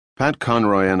Pat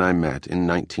Conroy and I met in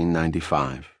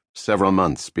 1995, several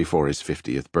months before his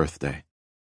 50th birthday.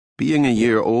 Being a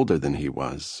year older than he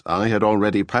was, I had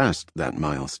already passed that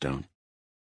milestone.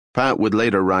 Pat would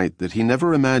later write that he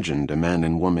never imagined a man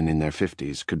and woman in their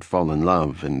 50s could fall in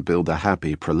love and build a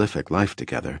happy, prolific life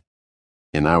together.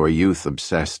 In our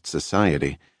youth-obsessed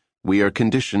society, we are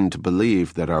conditioned to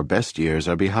believe that our best years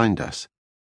are behind us.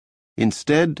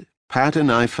 Instead, Pat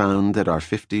and I found that our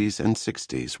 50s and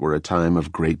 60s were a time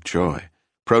of great joy,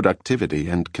 productivity,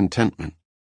 and contentment.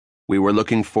 We were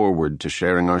looking forward to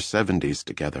sharing our 70s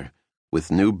together,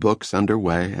 with new books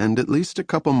underway and at least a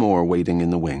couple more waiting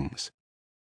in the wings.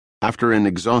 After an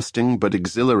exhausting but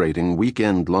exhilarating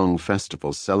weekend-long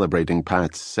festival celebrating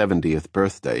Pat's 70th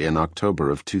birthday in October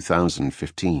of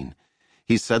 2015,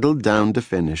 he settled down to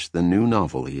finish the new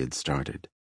novel he had started.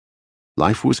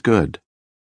 Life was good.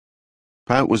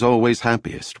 Pat was always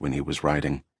happiest when he was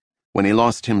writing, when he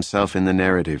lost himself in the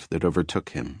narrative that overtook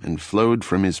him and flowed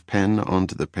from his pen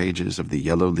onto the pages of the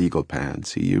yellow legal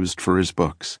pads he used for his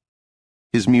books.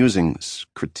 His musings,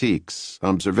 critiques,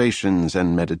 observations,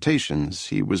 and meditations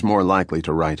he was more likely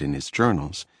to write in his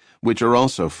journals, which are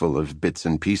also full of bits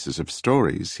and pieces of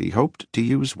stories he hoped to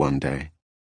use one day.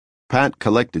 Pat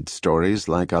collected stories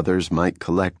like others might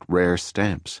collect rare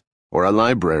stamps, or a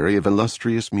library of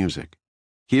illustrious music.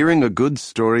 Hearing a good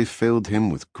story filled him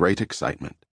with great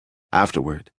excitement.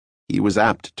 Afterward, he was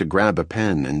apt to grab a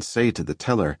pen and say to the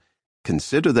teller,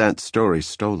 "Consider that story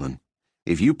stolen.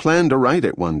 If you plan to write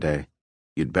it one day,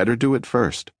 you'd better do it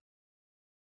first."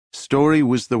 Story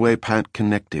was the way Pat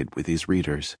connected with his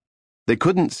readers. They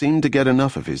couldn't seem to get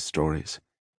enough of his stories,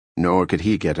 nor could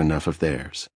he get enough of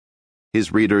theirs.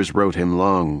 His readers wrote him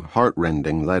long,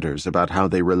 heart-rending letters about how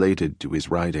they related to his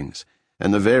writings,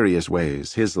 and the various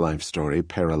ways his life story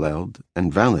paralleled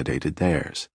and validated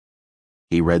theirs.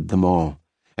 He read them all,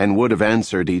 and would have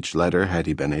answered each letter had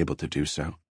he been able to do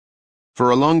so. For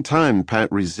a long time,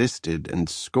 Pat resisted and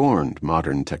scorned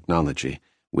modern technology,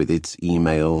 with its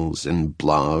emails and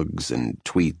blogs and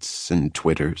tweets and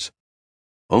Twitters.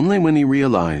 Only when he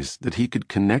realized that he could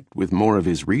connect with more of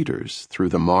his readers through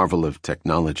the marvel of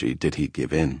technology did he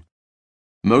give in.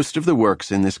 Most of the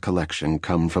works in this collection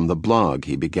come from the blog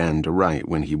he began to write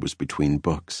when he was between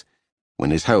books,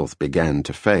 when his health began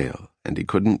to fail and he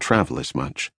couldn't travel as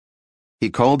much.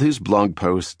 He called his blog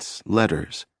posts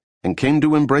letters, and came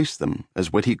to embrace them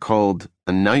as what he called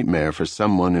a nightmare for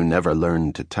someone who never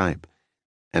learned to type,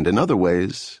 and in other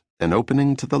ways, an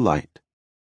opening to the light.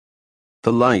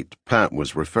 The light Pat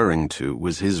was referring to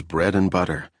was his bread and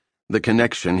butter, the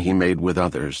connection he made with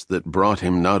others that brought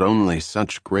him not only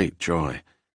such great joy,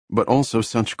 but also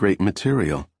such great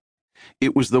material.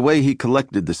 It was the way he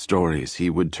collected the stories he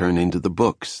would turn into the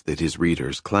books that his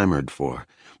readers clamored for,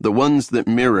 the ones that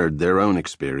mirrored their own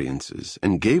experiences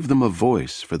and gave them a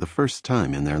voice for the first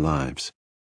time in their lives.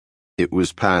 It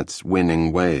was Pat's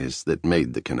winning ways that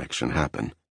made the connection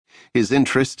happen. His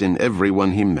interest in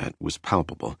everyone he met was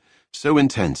palpable, so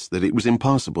intense that it was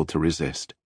impossible to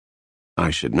resist.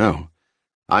 I should know.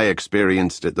 I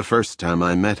experienced it the first time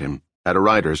I met him at a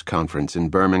writers' conference in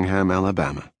Birmingham,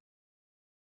 Alabama.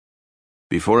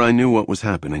 Before I knew what was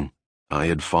happening, I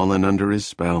had fallen under his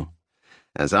spell,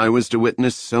 as I was to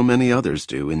witness so many others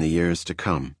do in the years to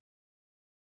come.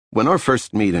 When our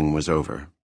first meeting was over,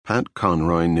 Pat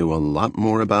Conroy knew a lot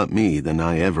more about me than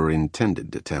I ever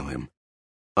intended to tell him.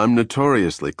 I'm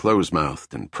notoriously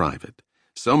close-mouthed and private,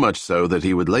 so much so that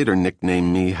he would later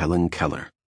nickname me Helen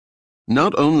Keller.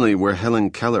 Not only were Helen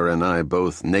Keller and I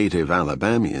both native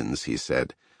Alabamians, he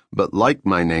said, but like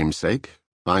my namesake,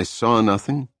 I saw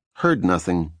nothing, heard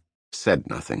nothing, said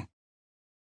nothing.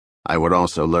 I would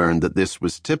also learn that this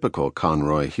was typical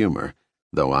Conroy humor,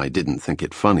 though I didn't think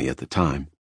it funny at the time.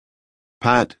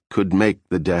 Pat could make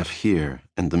the deaf hear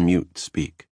and the mute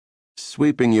speak,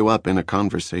 sweeping you up in a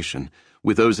conversation,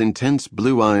 with those intense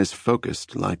blue eyes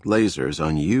focused like lasers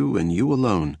on you and you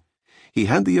alone. He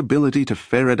had the ability to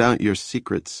ferret out your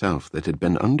secret self that had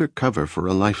been undercover for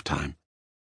a lifetime.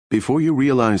 Before you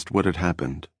realized what had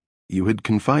happened, you had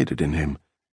confided in him,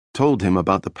 told him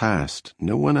about the past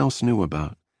no one else knew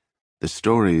about, the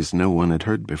stories no one had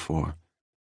heard before,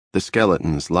 the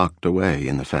skeletons locked away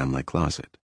in the family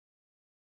closet.